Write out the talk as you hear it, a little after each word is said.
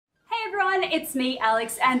everyone, it's me,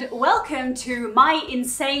 Alex, and welcome to my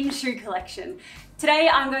insane shoe collection. Today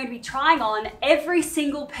I'm going to be trying on every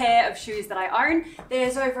single pair of shoes that I own.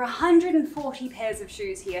 There's over 140 pairs of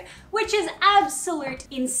shoes here, which is absolute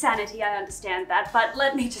insanity, I understand that, but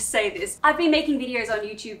let me just say this. I've been making videos on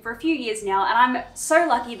YouTube for a few years now, and I'm so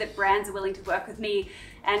lucky that brands are willing to work with me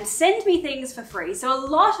and send me things for free. So a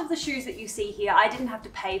lot of the shoes that you see here, I didn't have to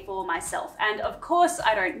pay for myself. And of course,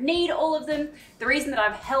 I don't need all of them. The reason that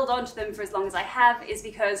I've held on to them for as long as I have is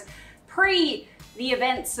because pre the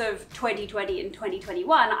events of 2020 and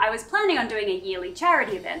 2021, I was planning on doing a yearly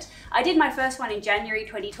charity event. I did my first one in January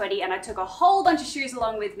 2020 and I took a whole bunch of shoes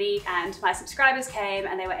along with me, and my subscribers came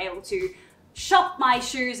and they were able to shop my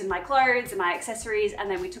shoes and my clothes and my accessories,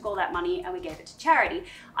 and then we took all that money and we gave it to charity.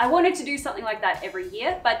 I wanted to do something like that every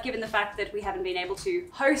year, but given the fact that we haven't been able to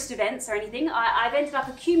host events or anything, I've ended up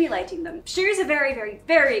accumulating them. Shoes are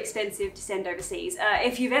very expensive to send overseas.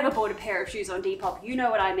 If you've ever bought a pair of shoes on Depop, you know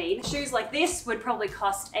what I mean. Shoes like this would probably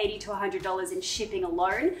cost $80 to $100 in shipping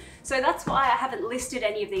alone, so that's why I haven't listed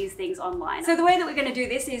any of these things online. So the way that we're going to do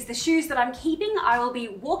this is the shoes that I'm keeping, I will be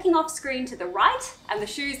walking off screen to the right, and the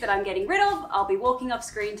shoes that I'm getting rid of, I'll be walking off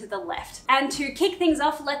screen to the left. And to kick things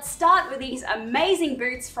off, let's start with these amazing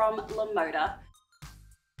boots from Lamoda.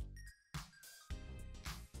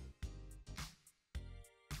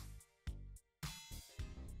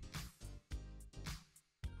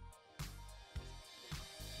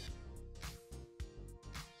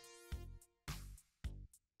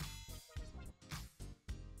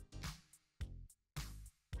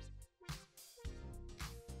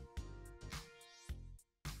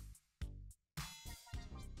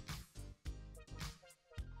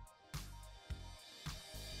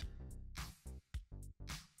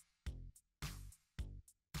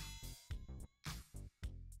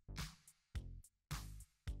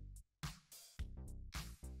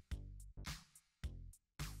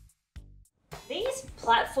 These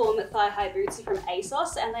platform thigh-high boots are from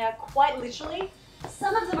ASOS, and they are quite literally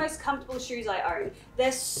some of the most comfortable shoes I own.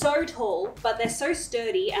 They're so tall, but they're so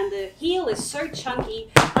sturdy, and the heel is so chunky.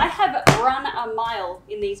 I have run a mile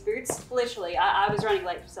in these boots, literally. I was running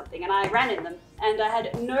late for something, and I ran in them, and I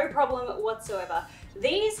had no problem whatsoever.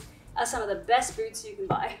 These are some of the best boots you can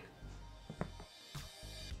buy.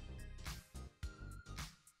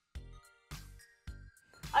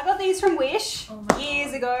 I got these from Wish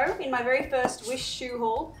years ago in my very first Wish shoe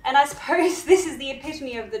haul, and I suppose this is the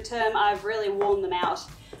epitome of the term I've really worn them out.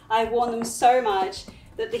 I've worn them so much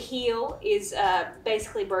that the heel is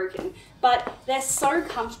basically broken, but they're so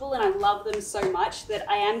comfortable and I love them so much that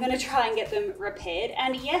I am going to try and get them repaired.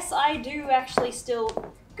 And yes, I do actually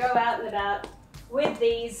still go out and about with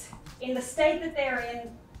these. In the state that they're in,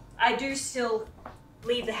 I do still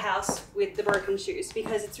leave the house with the broken shoes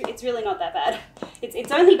because it's really not that bad.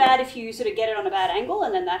 It's only bad if you sort of get it on a bad angle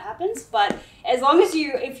and then that happens, but as long as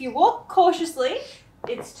if you walk cautiously,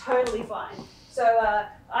 it's totally fine. So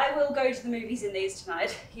I will go to the movies in these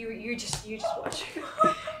tonight. You just watch.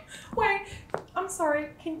 Wait, I'm sorry.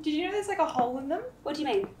 Did you know there's like a hole in them? What do you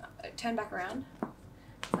mean? Turn back around.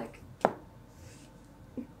 Like,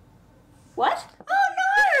 what?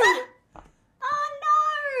 Oh no! Oh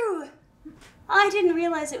no! I didn't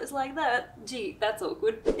realize it was like that. Gee, that's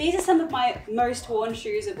awkward. These are some of my most worn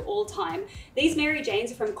shoes of all time. These Mary Janes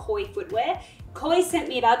are from Koi Footwear. Koi sent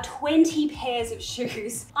me about 20 pairs of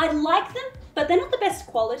shoes. I like them, but they're not the best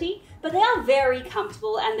quality, but they are very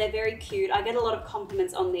comfortable and they're very cute. I get a lot of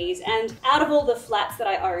compliments on these, and out of all the flats that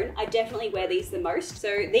I own, I definitely wear these the most,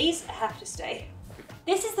 so these have to stay.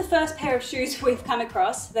 This is the first pair of shoes we've come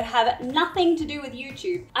across that have nothing to do with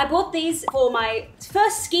YouTube. I bought these for my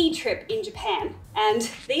first ski trip in Japan, and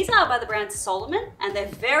these are by the brand Solomon, and they're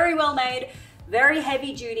very well made, very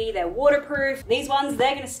heavy duty, they're waterproof. These ones,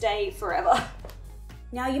 they're gonna stay forever.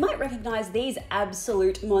 Now you might recognize these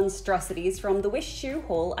absolute monstrosities from the Wish shoe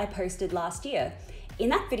haul I posted last year. In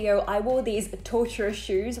that video, I wore these torturous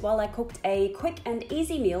shoes while I cooked a quick and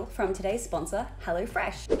easy meal from today's sponsor,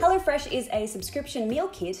 HelloFresh. HelloFresh is a subscription meal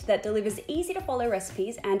kit that delivers easy to follow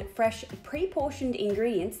recipes and fresh, pre-portioned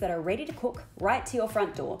ingredients that are ready to cook right to your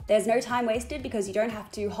front door. There's no time wasted because you don't have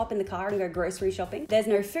to hop in the car and go grocery shopping. There's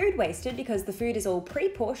no food wasted because the food is all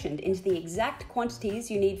pre-portioned into the exact quantities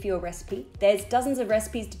you need for your recipe. There's dozens of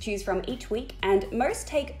recipes to choose from each week, and most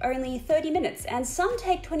take only 30 minutes, and some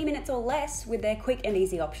take 20 minutes or less with their quick and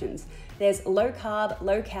easy options. There's low carb,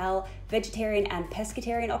 low cal, vegetarian and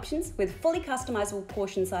pescatarian options with fully customizable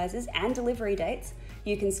portion sizes and delivery dates.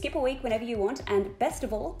 You can skip a week whenever you want, and best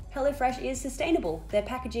of all, HelloFresh is sustainable. Their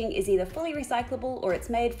packaging is either fully recyclable or it's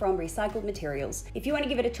made from recycled materials. If you want to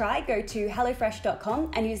give it a try, go to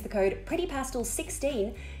hellofresh.com and use the code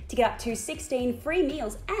PrettyPastel16 to get up to 16 free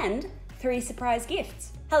meals and 3 surprise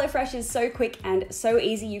gifts. HelloFresh is so quick and so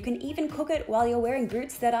easy, you can even cook it while you're wearing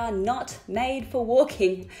boots that are not made for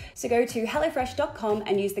walking. So go to hellofresh.com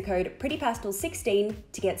and use the code PrettyPastel16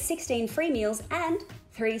 to get 16 free meals and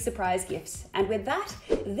 3 surprise gifts. And with that,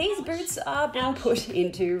 these boots are being put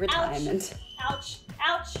into retirement. Ouch,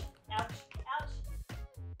 ouch, ouch, ouch.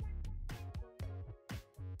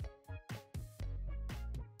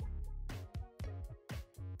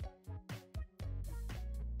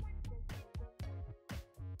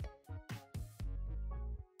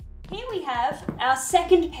 Here we have our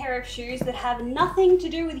second pair of shoes that have nothing to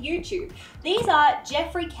do with YouTube. These are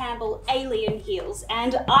Jeffrey Campbell Alien heels,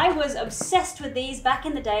 and I was obsessed with these back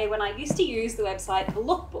in the day when I used to use the website The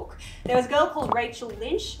Lookbook. There was a girl called Rachel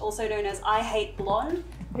Lynch, also known as I Hate Blonde,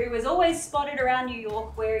 who was always spotted around New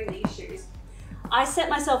York wearing these shoes. I set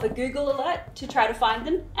myself a Google alert to try to find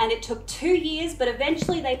them, and it took 2 years, but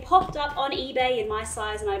eventually they popped up on eBay in my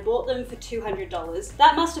size and I bought them for $200.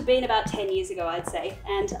 That must have been about 10 years ago, I'd say,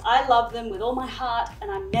 and I love them with all my heart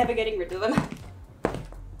and I'm never getting rid of them.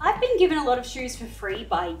 I've been given a lot of shoes for free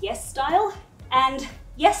by YesStyle, and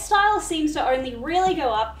YesStyle seems to only really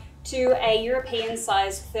go up to a European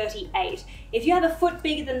size 38. If you have a foot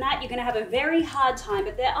bigger than that, you're going to have a very hard time,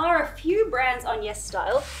 but there are a few brands on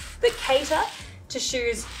YesStyle that cater to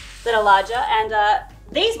shoes that are larger, and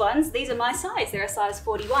these are my size. They're a size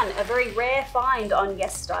 41, a very rare find on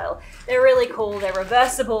YesStyle. They're really cool, they're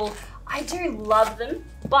reversible. I do love them,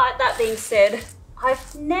 but that being said,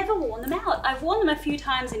 I've never worn them out. I've worn them a few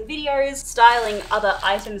times in videos, styling other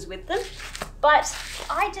items with them, but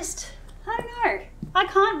I don't know. I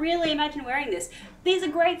can't really imagine wearing this. These are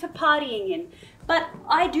great for partying in, but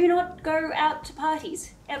I do not go out to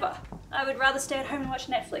parties, ever. I would rather stay at home and watch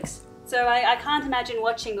Netflix. So I can't imagine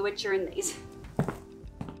watching The Witcher in these.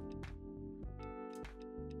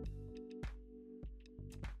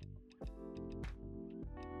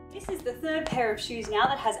 This is the third pair of shoes now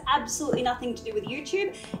that has absolutely nothing to do with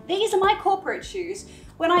YouTube. These are my corporate shoes.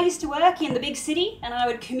 When I used to work in the big city and I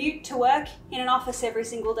would commute to work in an office every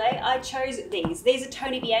single day, I chose these. These are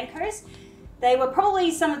Tony Bianco's. They were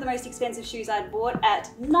probably some of the most expensive shoes I'd bought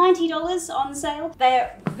at $90 on sale.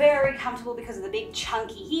 They're very comfortable because of the big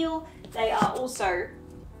chunky heel. They are also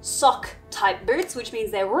sock type boots, which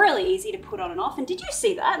means they're really easy to put on and off. And did you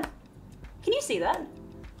see that? Can you see that?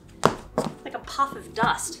 Like a puff of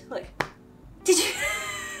dust. Look. Did you?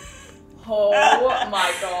 Oh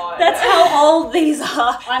my god. That's how old these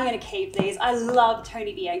are. I'm gonna keep these. I love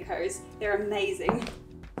Tony Bianco's. They're amazing.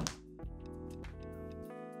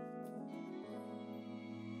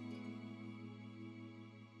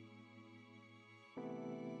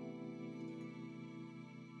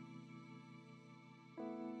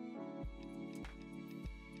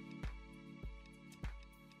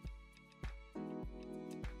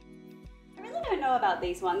 I don't know about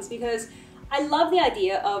these ones because I love the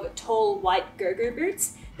idea of tall white go-go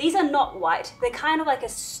boots. These are not white. They're kind of like a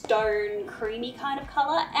stone creamy kind of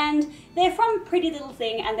color, and they're from Pretty Little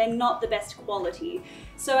Thing and they're not the best quality.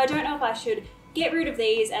 So I don't know if I should get rid of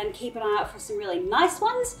these and keep an eye out for some really nice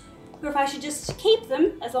ones, or if I should just keep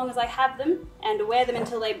them as long as I have them and wear them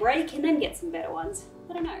until they break and then get some better ones.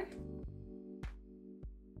 I don't know.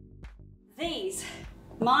 These.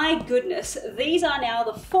 My goodness, these are now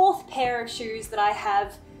the fourth pair of shoes that I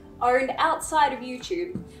have owned outside of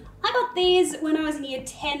YouTube. I got these when I was in year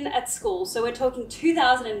 10 at school, so we're talking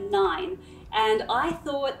 2009, and I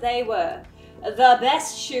thought they were the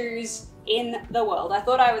best shoes in the world. I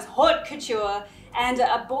thought I was haute couture, and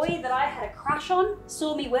a boy that I had a crush on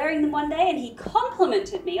saw me wearing them one day and he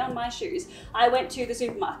complimented me on my shoes. I went to the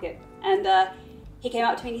supermarket and he came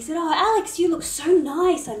up to me and he said, "Oh, Alex, you look so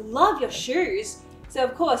nice. I love your shoes." So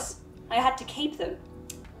of course, I had to keep them.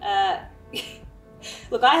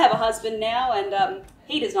 Look, I have a husband now and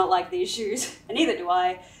he does not like these shoes, and neither do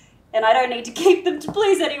I. And I don't need to keep them to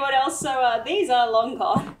please anyone else, so these are long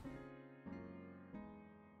gone.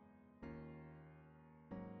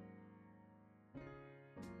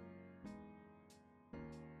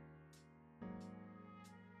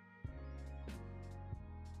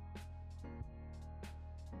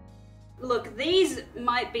 Look, these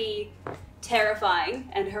might be terrifying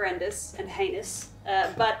and horrendous and heinous,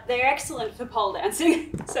 but they're excellent for pole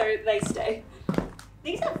dancing, so they stay.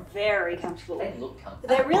 These are very comfortable. They look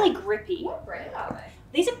comfortable. They're really grippy. What brand are they?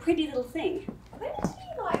 These are Pretty Little Thing. Are they meant to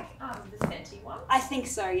be like the Fenty ones? I think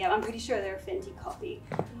so, yeah. I'm pretty sure they're a Fenty copy.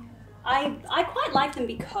 Yeah. I quite like them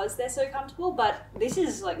because they're so comfortable, but this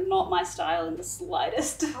is like not my style in the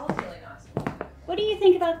slightest. That was really nice. What do you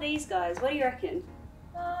think about these guys? What do you reckon?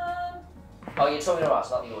 Oh, you're talking to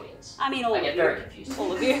us, not the audience. I mean all I of get you. very confused.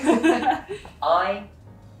 All of you.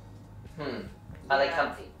 Are they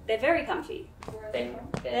comfy? They're very comfy. Where are Then, they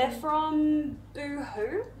from? They're from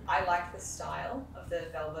Boohoo. I like the style of the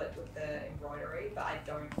velvet with the embroidery, but I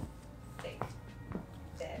don't think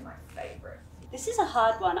they're my favourite. This is a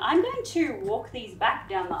hard one. I'm going to walk these back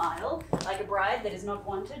down the aisle like a bride that is not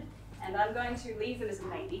wanted, and I'm going to leave them as a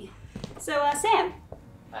maybe. So, Sam.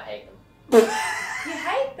 I hate them. You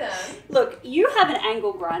hate them? Look, you have an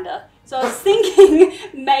angle grinder, so I was thinking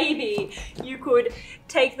maybe you could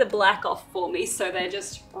take the black off for me so they're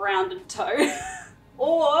just rounded toe.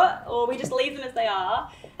 or we just leave them as they are,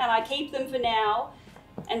 and I keep them for now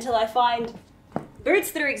until I find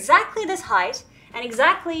boots that are exactly this height and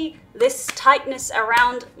exactly this tightness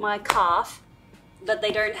around my calf, but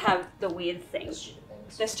they don't have the weird things. Stupid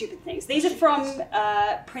things. They're stupid things. These are from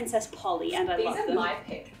Princess Polly, and I love them. These are my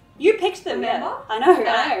pick. You picked them, Remember? yeah. I know, I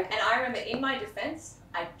know. And I remember, in my defense,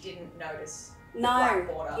 I didn't notice the No. black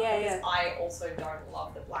border. Yeah, because yeah. I also don't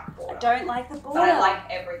love the black border. I don't like the border. But I like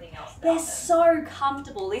everything else about They're them. so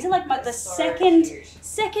comfortable. These are like They're the so second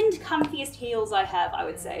cute. comfiest heels I have, I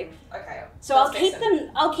would say. Okay. So let's I'll fix keep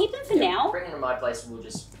them. I'll keep them for now. Bring them to my place and we'll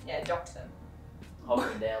just Yeah, dock them. hold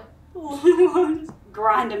them down. Just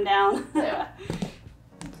grind them down. Yeah.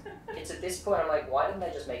 It's at this point I'm like, why didn't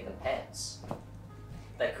they just make them pants?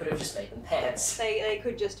 They could have just made them pants. They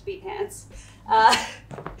could just be pants.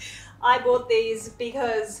 I bought these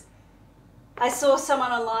because I saw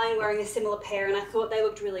someone online wearing a similar pair and I thought they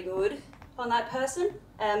looked really good on that person.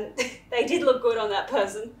 They did look good on that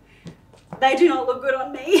person. They do not look good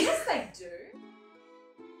on me. Yes, they do.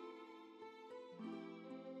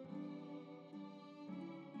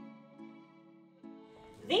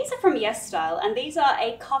 These are from YesStyle, and these are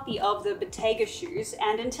a copy of the Bottega shoes,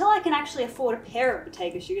 and until I can actually afford a pair of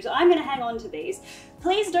Bottega shoes, I'm going to hang on to these.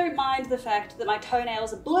 Please don't mind the fact that my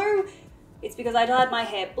toenails are blue. It's because I dyed my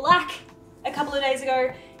hair black a couple of days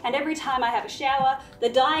ago, and every time I have a shower, the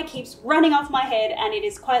dye keeps running off my head, and it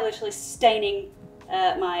is quite literally staining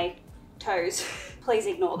my toes. Please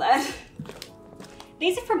ignore that.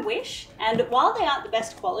 These are from Wish, and while they aren't the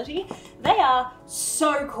best quality, they are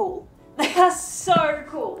so cool. They are so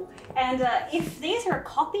cool. And if these are a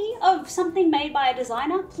copy of something made by a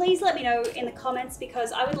designer, please let me know in the comments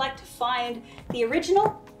because I would like to find the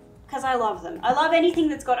original because I love them. I love anything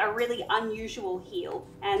that's got a really unusual heel.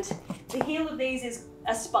 And the heel of these is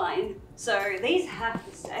a spine, so these have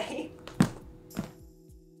to stay.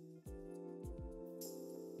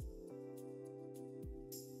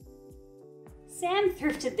 Sam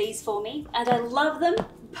thrifted these for me and I love them,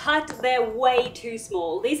 but they're way too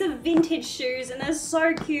small. These are vintage shoes and they're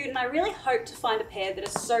so cute and I really hope to find a pair that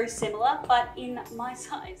are so similar but in my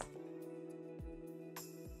size.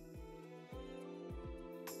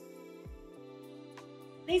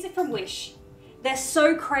 These are from Wish. They're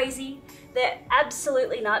so crazy. They're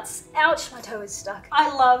absolutely nuts. Ouch, my toe is stuck. I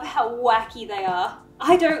love how wacky they are.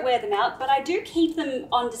 I don't wear them out, but I do keep them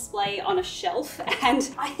on display on a shelf, and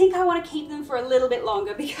I think I want to keep them for a little bit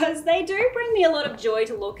longer because they do bring me a lot of joy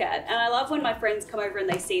to look at, and I love when my friends come over and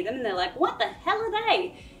they see them and they're like, what the hell are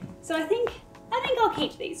they? So I think I'll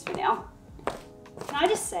keep these for now. Can I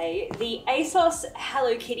just say, the ASOS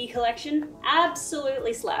Hello Kitty collection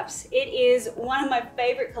absolutely slaps. It is one of my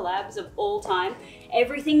favorite collabs of all time.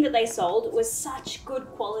 Everything that they sold was such good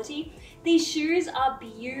quality. These shoes are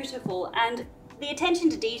beautiful and the attention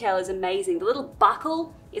to detail is amazing. The little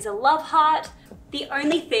buckle is a love heart. The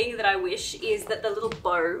only thing that I wish is that the little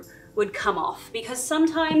bow would come off because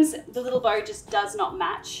sometimes the little bow just does not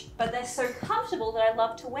match, but they're so comfortable that I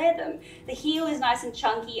love to wear them. The heel is nice and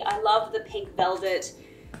chunky. I love the pink velvet.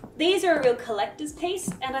 These are a real collector's piece,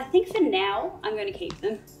 and I think for now, I'm going to keep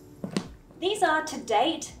them. These are, to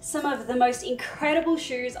date, some of the most incredible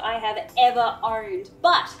shoes I have ever owned,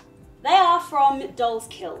 but they are from Dolls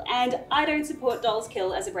Kill, and I don't support Dolls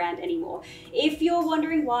Kill as a brand anymore. If you're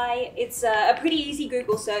wondering why, it's a pretty easy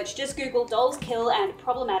Google search. Just Google Dolls Kill and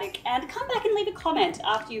problematic and come back and leave a comment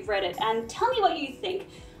after you've read it and tell me what you think.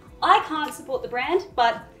 I can't support the brand,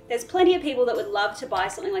 but there's plenty of people that would love to buy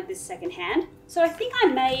something like this secondhand. So I think I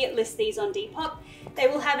may list these on Depop. They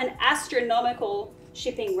will have an astronomical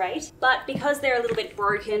shipping rate, but because they're a little bit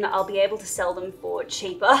broken, I'll be able to sell them for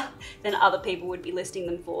cheaper than other people would be listing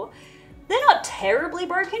them for. They're not terribly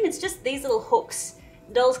broken, it's just these little hooks.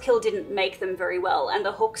 Dolls Kill didn't make them very well and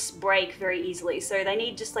the hooks break very easily, so they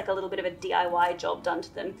need just like a little bit of a DIY job done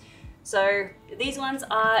to them. So these ones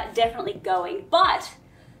are definitely going, but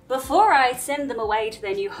Before I send them away to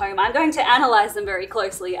their new home, I'm going to analyze them very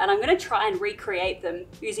closely and I'm going to try and recreate them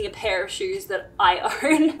using a pair of shoes that I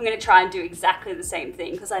own. I'm going to try and do exactly the same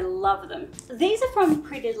thing because I love them. These are from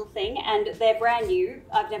Pretty Little Thing and they're brand new.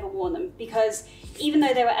 I've never worn them because even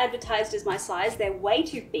though they were advertised as my size, they're way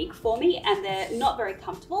too big for me and they're not very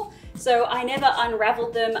comfortable. So I never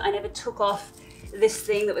unraveled them. I never took off this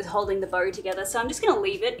thing that was holding the bow together. So I'm just gonna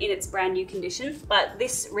leave it in its brand new condition, but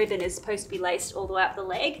this ribbon is supposed to be laced all the way up the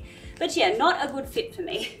leg. But yeah, not a good fit for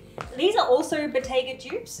me. These are also Bottega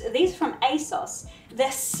dupes. These are from ASOS.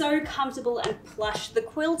 They're so comfortable and plush. The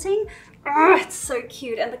quilting, it's so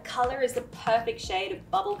cute. And the color is the perfect shade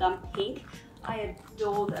of bubblegum pink. I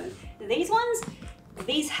adore them. These ones,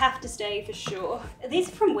 these have to stay for sure. These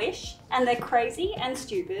are from Wish and they're crazy and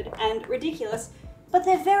stupid and ridiculous, but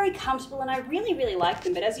they're very comfortable and I really, really like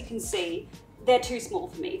them. But as you can see, they're too small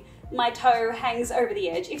for me. My toe hangs over the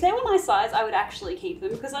edge. If they were my size, I would actually keep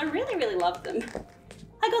them because I really, really love them.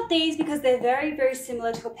 I got these because they're very, very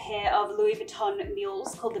similar to a pair of Louis Vuitton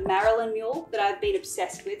mules called the Marilyn mule that I've been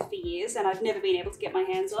obsessed with for years and I've never been able to get my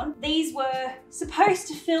hands on. These were supposed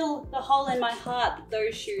to fill the hole in my heart that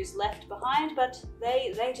those shoes left behind, but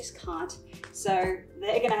they just can't. So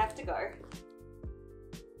they're gonna have to go.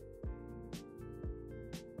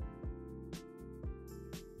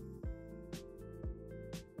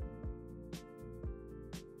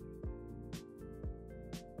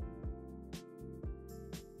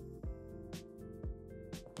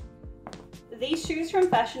 These shoes from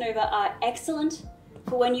Fashion Nova are excellent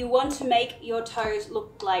for when you want to make your toes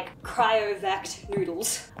look like cryovac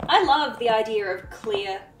noodles. I love the idea of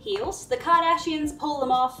clear heels. The Kardashians pull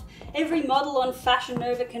them off. Every model on Fashion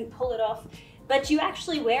Nova can pull it off, but you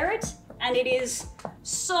actually wear it and it is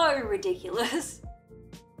so ridiculous.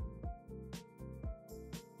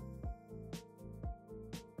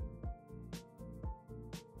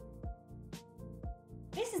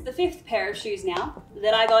 This is the 5th pair of shoes now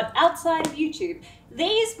that I got outside of YouTube.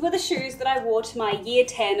 These were the shoes that I wore to my year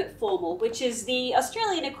 10 formal, which is the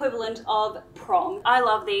Australian equivalent of prom. I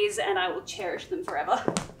love these and I will cherish them forever.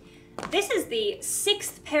 This is the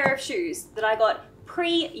 6th pair of shoes that I got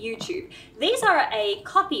pre-YouTube. These are a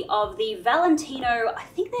copy of the Valentino, I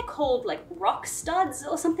think they're called like rock studs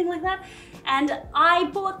or something like that. And I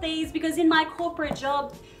bought these because in my corporate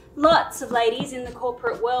job, lots of ladies in the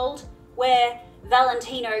corporate world wear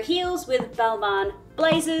Valentino heels with Balmain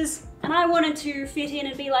blazers, and I wanted to fit in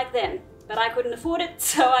and be like them, but I couldn't afford it,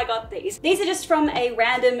 so I got these. These are just from a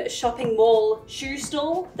random shopping mall shoe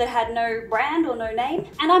stall that had no brand or no name,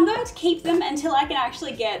 and I'm going to keep them until I can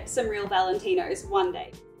actually get some real Valentinos one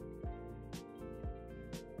day.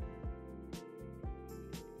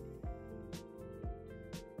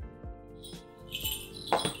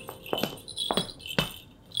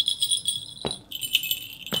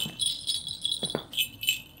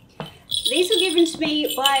 These were given to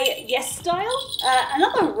me by YesStyle,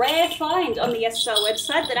 another rare find on the YesStyle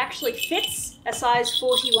website that actually fits a size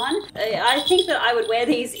 41. I think that I would wear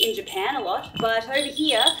these in Japan a lot, but over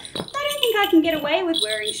here, I don't think I can get away with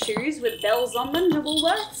wearing shoes with bells on them to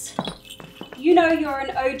Woolworths. You know you're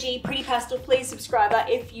an OG Pretty Pastel Please subscriber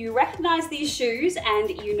if you recognize these shoes and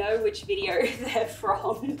you know which video they're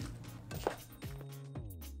from.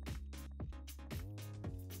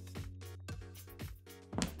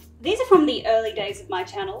 These are from the early days of my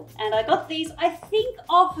channel, and I got these, I think,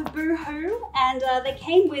 off Boohoo, and they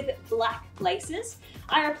came with black laces.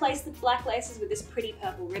 I replaced the black laces with this pretty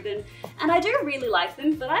purple ribbon, and I do really like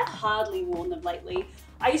them, but I've hardly worn them lately.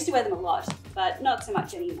 I used to wear them a lot, but not so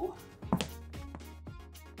much anymore.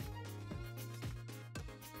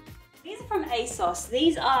 These are from ASOS.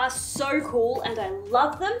 These are so cool, and I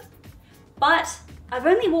love them, but I've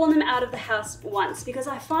only worn them out of the house once because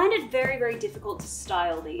I find it very, very difficult to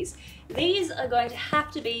style these. These are going to have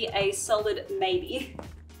to be a solid maybe.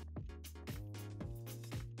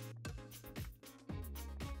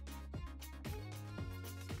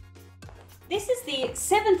 This is the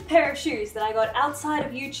 7th pair of shoes that I got outside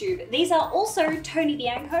of YouTube. These are also Tony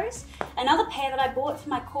Bianco's, another pair that I bought for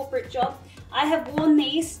my corporate job. I have worn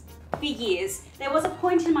these for years. There was a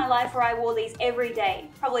point in my life where I wore these every day,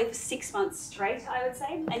 probably for 6 months straight, I would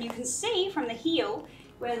say. And you can see from the heel,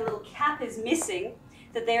 where the little cap is missing,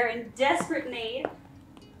 that they're in desperate need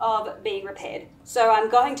of being repaired. So I'm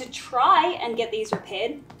going to try and get these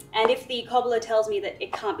repaired. And if the cobbler tells me that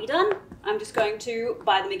it can't be done, I'm just going to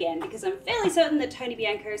buy them again because I'm fairly certain that Tony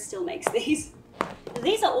Bianco still makes these.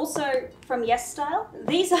 These are also from YesStyle.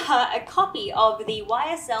 These are a copy of the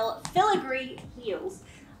YSL filigree heels.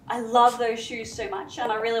 I love those shoes so much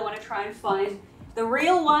and I really want to try and find the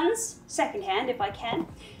real ones secondhand if I can.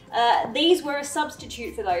 These were a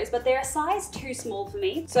substitute for those, but they're a size too small for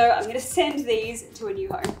me, so I'm going to send these to a new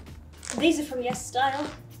home. These are from YesStyle.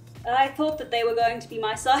 I thought that they were going to be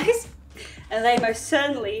my size, and they most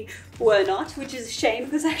certainly were not, which is a shame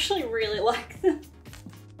because I actually really like them.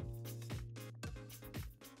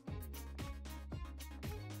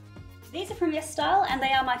 These are from YesStyle, and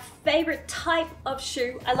they are my favorite type of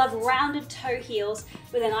shoe. I love rounded toe heels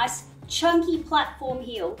with a nice chunky platform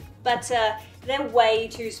heel, but they're way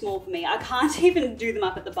too small for me. I can't even do them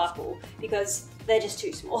up at the buckle because they're just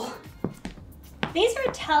too small. These are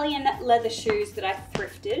Italian leather shoes that I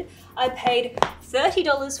thrifted. I paid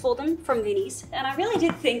 $30 for them from Vinnie's, and I really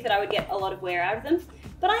did think that I would get a lot of wear out of them,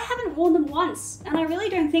 but I haven't worn them once, and I really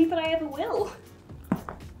don't think that I ever will.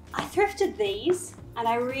 I thrifted these, and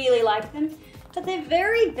I really like them, but they're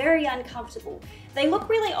very, very uncomfortable. They look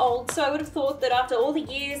really old, so I would have thought that after all the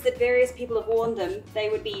years that various people have worn them, they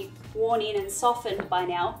would be worn in and softened by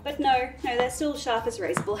now, but no, they're still sharp as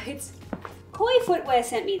razor blades. Koi Footwear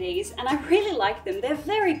sent me these, and I really like them. They're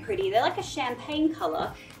very pretty. They're like a champagne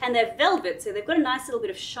color, and they're velvet, so they've got a nice little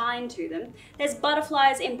bit of shine to them. There's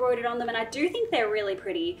butterflies embroidered on them, and I do think they're really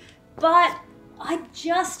pretty, but I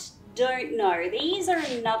just don't know. These are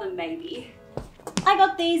another maybe. I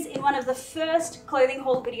got these in one of the first clothing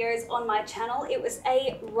haul videos on my channel. It was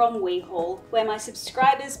a Romwe haul, where my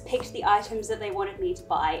subscribers picked the items that they wanted me to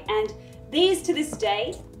buy, and these to this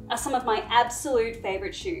day are some of my absolute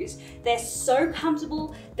favorite shoes. They're so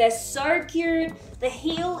comfortable, they're so cute, the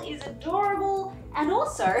heel is adorable, and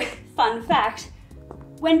also, fun fact,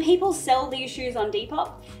 when people sell these shoes on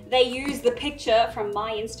Depop, they use the picture from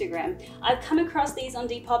my Instagram. I've come across these on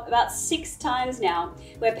Depop about 6 times now,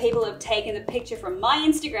 where people have taken the picture from my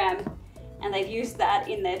Instagram and they've used that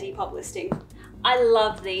in their Depop listing. I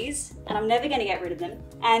love these, and I'm never gonna get rid of them.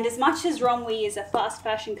 And as much as Romwe is a fast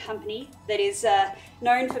fashion company that is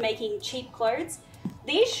known for making cheap clothes,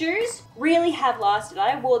 these shoes really have lasted.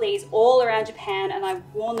 I wore these all around Japan, and I've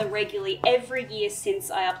worn them regularly every year since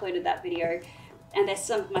I uploaded that video, and they're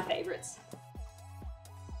some of my favorites.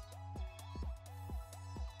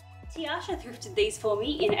 Tiasha thrifted these for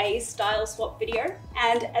me in a style swap video,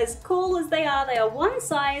 and as cool as they are one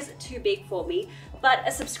size too big for me, but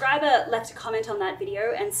a subscriber left a comment on that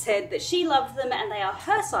video and said that she loved them and they are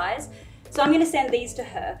her size, so I'm going to send these to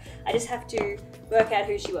her. I just have to work out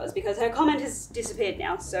who she was because her comment has disappeared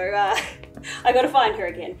now, so I gotta find her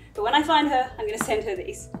again. But when I find her, I'm going to send her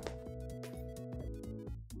these.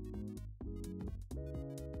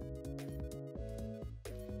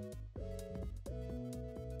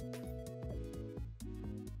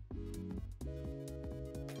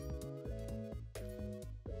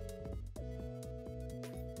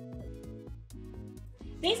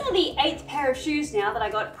 These are the 8th pair of shoes now that I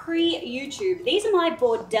got pre-YouTube. These are my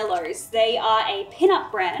Bordellos. They are a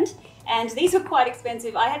pin-up brand, and these were quite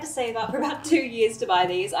expensive. I had to save up for about 2 years to buy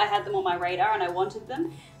these. I had them on my radar and I wanted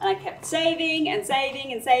them, and I kept saving and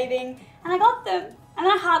saving and saving, and I got them. And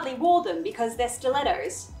I hardly wore them because they're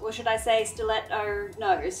stilettos. Or should I say stiletto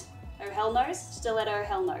nose? Oh, hell nose? Stiletto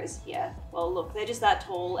hell nose. Yeah, well look, they're just that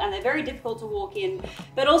tall and they're very difficult to walk in,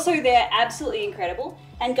 but also they're absolutely incredible.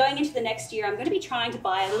 And going into the next year, I'm going to be trying to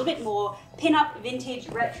buy a little bit more pin-up, vintage,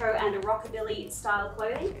 retro, and a rockabilly style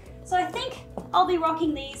clothing. So I think I'll be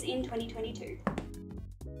rocking these in 2022.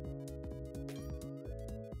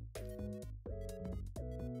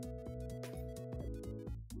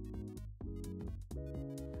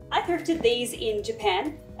 I thrifted these in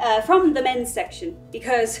Japan from the men's section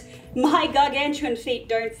because my gargantuan feet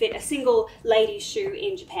don't fit a single lady's shoe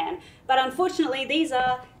in Japan. But unfortunately, these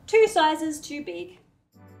are 2 sizes too big.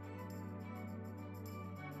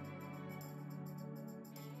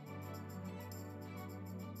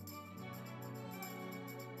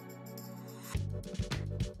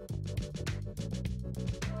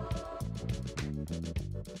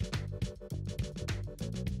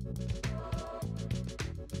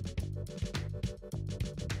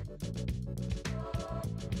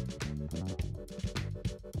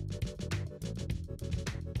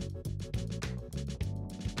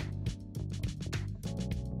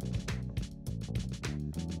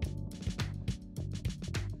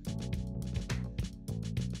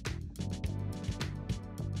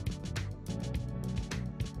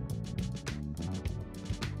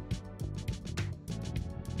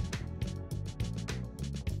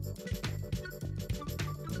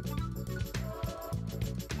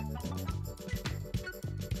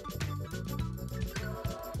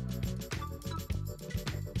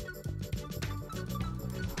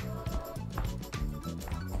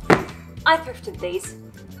 I thrifted these.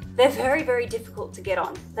 They're very, very difficult to get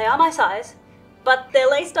on. They are my size, but they're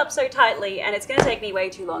laced up so tightly and it's going to take me way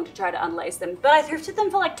too long to try to unlace them. But I thrifted them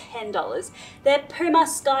for like $10. They're Puma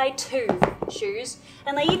Sky 2 shoes,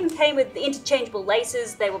 and they even came with interchangeable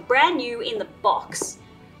laces. They were brand new in the box,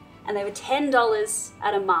 and they were $10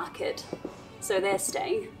 at a market, so they're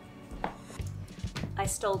staying. I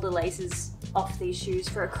stole the laces off these shoes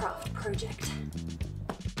for a craft project.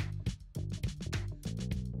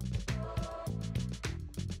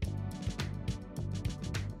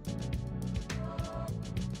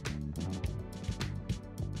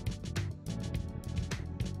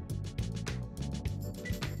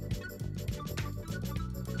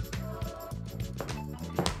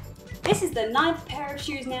 This is the 9th pair of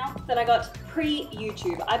shoes now that I got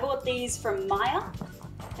pre-YouTube. I bought these from Maya,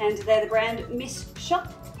 and they're the brand Miss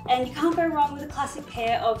Shop, and you can't go wrong with a classic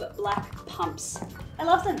pair of black pumps. I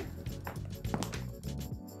love them.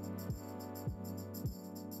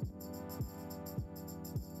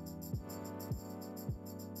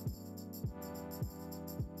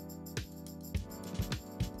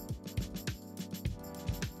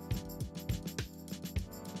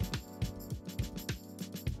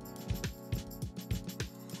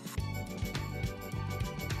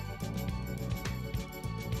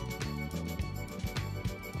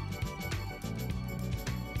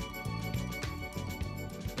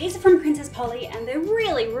 These are from Princess Polly and they're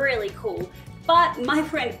really, really cool. But my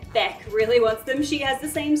friend Beck really wants them. She has the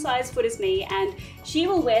same size foot as me and she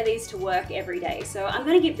will wear these to work every day. So I'm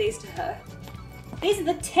gonna give these to her. These are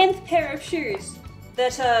the 10th pair of shoes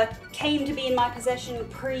that came to be in my possession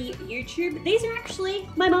pre-YouTube. These are actually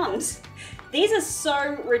my mum's. These are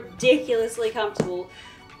so ridiculously comfortable.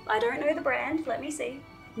 I don't know the brand, let me see.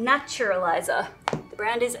 Naturalizer. The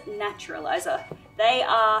brand is Naturalizer. They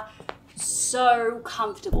are so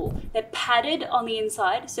comfortable. They're padded on the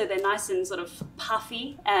inside, so they're nice and sort of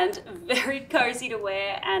puffy and very cozy to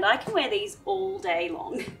wear, and I can wear these all day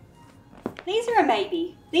long. These are a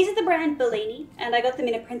maybe. These are the brand Bellini, and I got them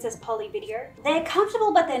in a Princess Polly video. They're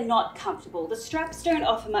comfortable, but they're not comfortable. The straps don't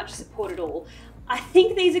offer much support at all. I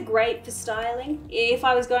think these are great for styling. If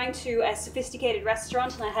I was going to a sophisticated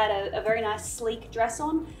restaurant and I had a very nice sleek dress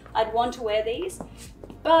on, I'd want to wear these.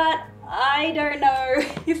 But I don't know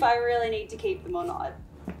if I really need to keep them or not.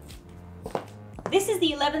 This is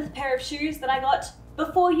the 11th pair of shoes that I got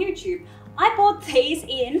before YouTube. I bought these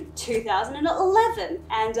in 2011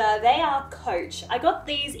 and they are Coach. I got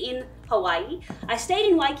these in Hawaii. I stayed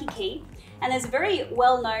in Waikiki and there's a very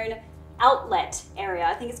well-known outlet area.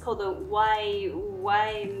 I think it's called the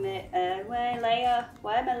Waimea,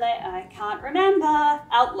 I can't remember,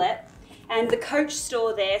 outlet. And the Coach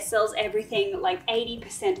store there sells everything like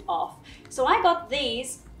 80% off. So I got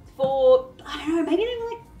these for, I don't know, maybe they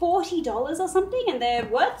were like $40 or something, and they're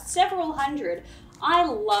worth several hundred. I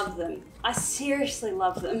love them. I seriously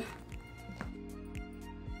love them.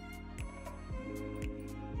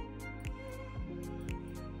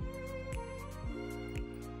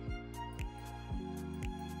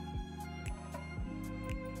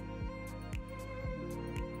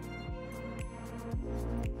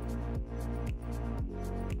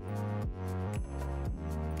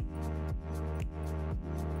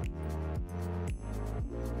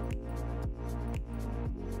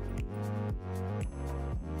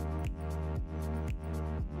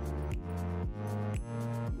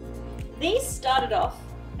 These started off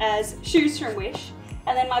as shoes from Wish,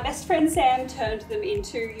 and then my best friend Sam turned them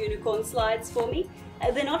into unicorn slides for me.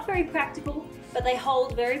 They're not very practical, but they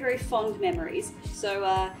hold very, very fond memories.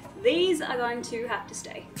 So these are going to have to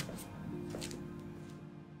stay.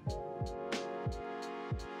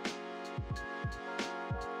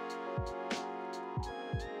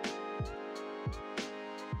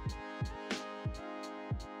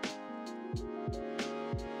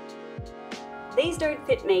 These don't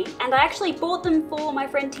fit me, and I actually bought them for my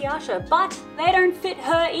friend Tiasha, but they don't fit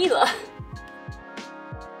her either.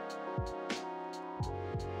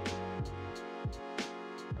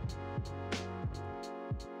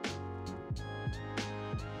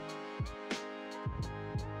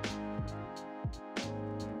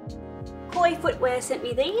 Koi Footwear sent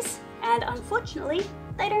me these, and unfortunately,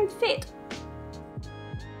 they don't fit.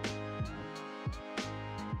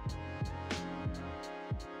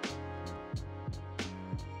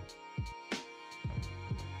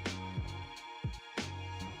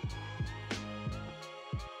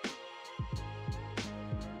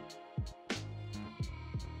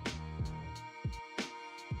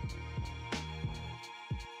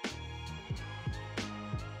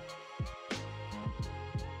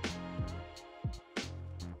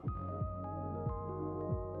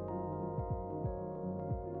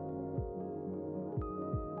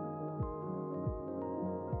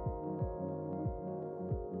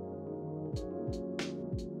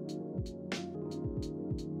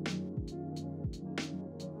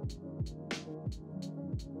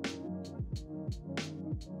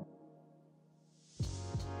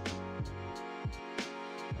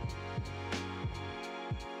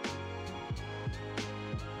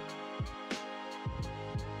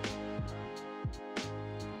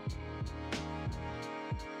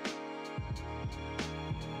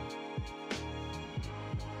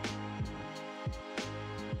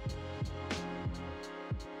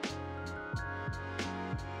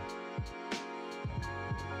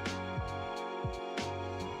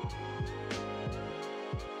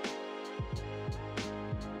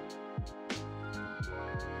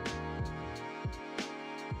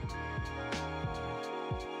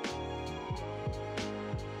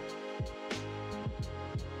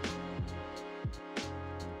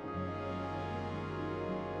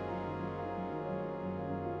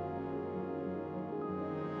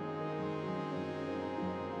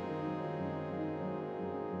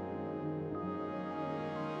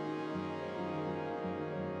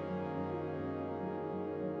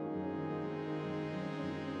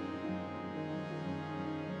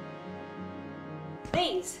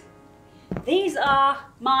 These are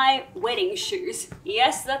my wedding shoes.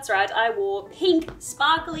 Yes, that's right. I wore pink,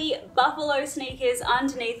 sparkly buffalo sneakers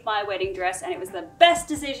underneath my wedding dress, and it was the best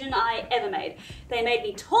decision I ever made. They made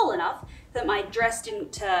me tall enough that my dress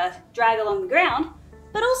didn't drag along the ground,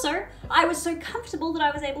 but also I was so comfortable that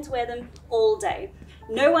I was able to wear them all day.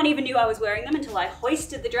 No one even knew I was wearing them until I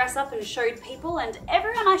hoisted the dress up and showed people, and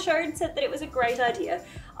everyone I showed said that it was a great idea.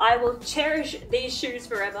 I will cherish these shoes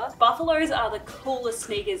forever. Buffaloes are the coolest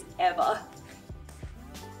sneakers ever.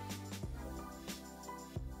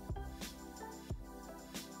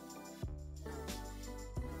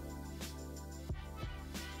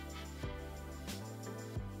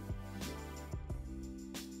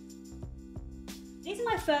 These are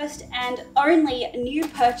my first and only new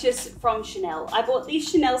purchase from Chanel. I bought these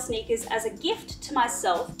Chanel sneakers as a gift to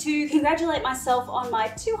myself to congratulate myself on my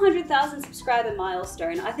 200,000 subscriber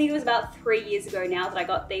milestone. I think it was about 3 years ago now that I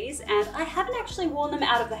got these, and I haven't actually worn them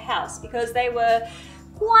out of the house because they were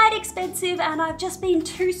quite expensive and I've just been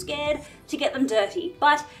too scared to get them dirty.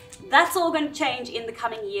 But that's all going to change in the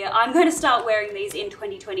coming year. I'm going to start wearing these in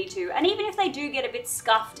 2022, and even if they do get a bit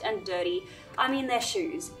scuffed and dirty, I mean, they're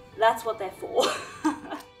shoes. That's what they're for.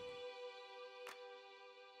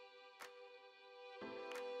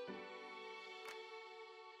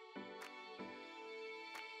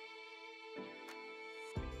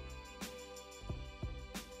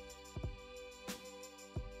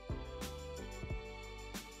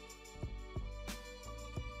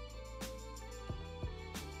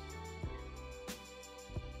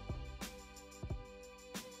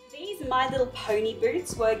 These My Little Pony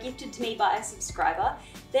boots were gifted to me by a subscriber.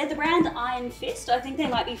 They're the brand Iron Fist. I think they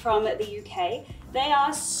might be from the UK. They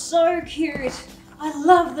are so cute. I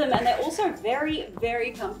love them, and they're also very,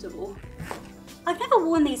 very comfortable. I've never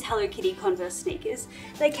worn these Hello Kitty Converse sneakers.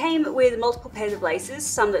 They came with multiple pairs of laces,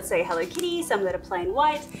 some that say Hello Kitty, some that are plain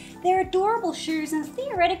white. They're adorable shoes, and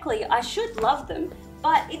theoretically I should love them,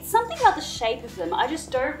 but it's something about the shape of them. I just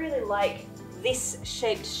don't really like this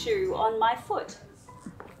shaped shoe on my foot.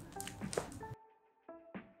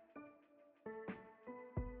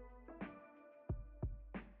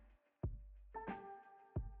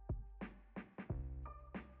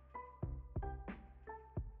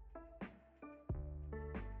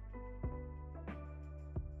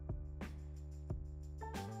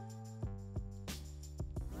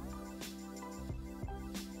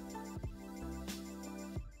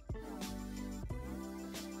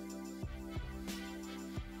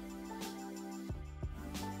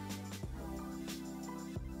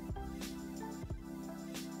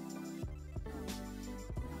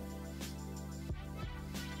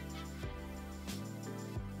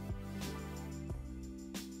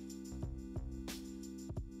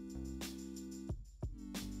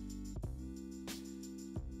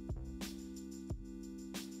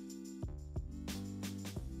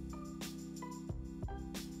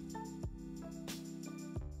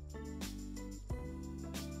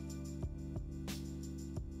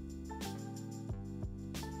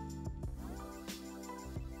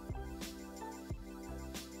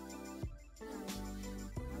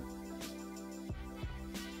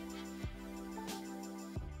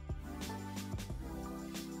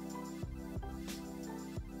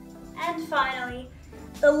 And finally,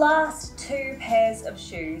 the last 2 pairs of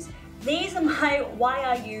shoes. These are my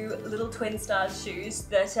YRU Little Twin Stars shoes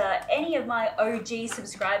that any of my OG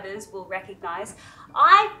subscribers will recognize.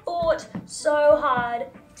 I fought so hard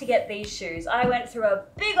to get these shoes. I went through a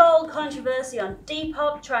big old controversy on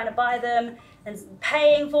Depop trying to buy them and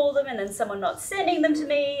paying for them, and then someone not sending them to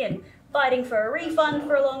me and fighting for a refund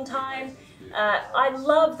for a long time. I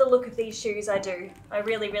love the look of these shoes, I do. I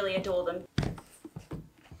really, really adore them.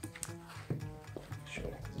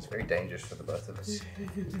 Very dangerous for the both of us.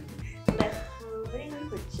 Left foot in,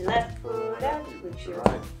 put your left foot out, put your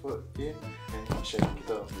Right foot in and shake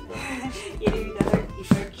it up. You do the hokey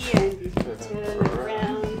pokey and you turn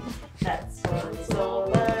around. That's what it's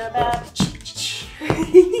all about.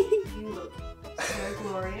 You look so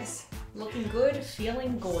glorious. Looking good,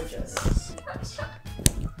 feeling gorgeous.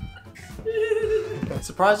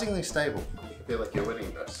 Surprisingly stable. I feel like your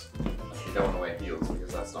wedding dress. You don't want to wear heels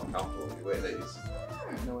because that's not comfortable if you wear these.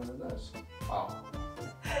 No one knows. Wow.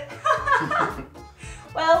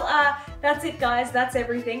 Well, that's it, guys. That's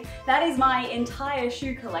everything. That is my entire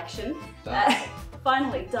shoe collection.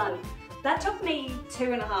 Finally done. That took me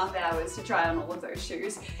 2.5 hours to try on all of those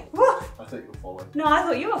shoes. Woo! I thought you were falling. No, I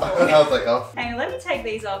thought you were falling. I was like, oh. Hang on, let me take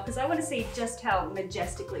these off because I want to see just how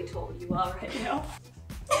majestically tall you are right now.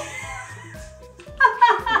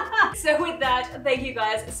 So with that, thank you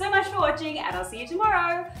guys so much for watching, and I'll see you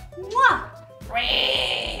tomorrow. Mwah!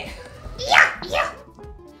 Yeah, yeah.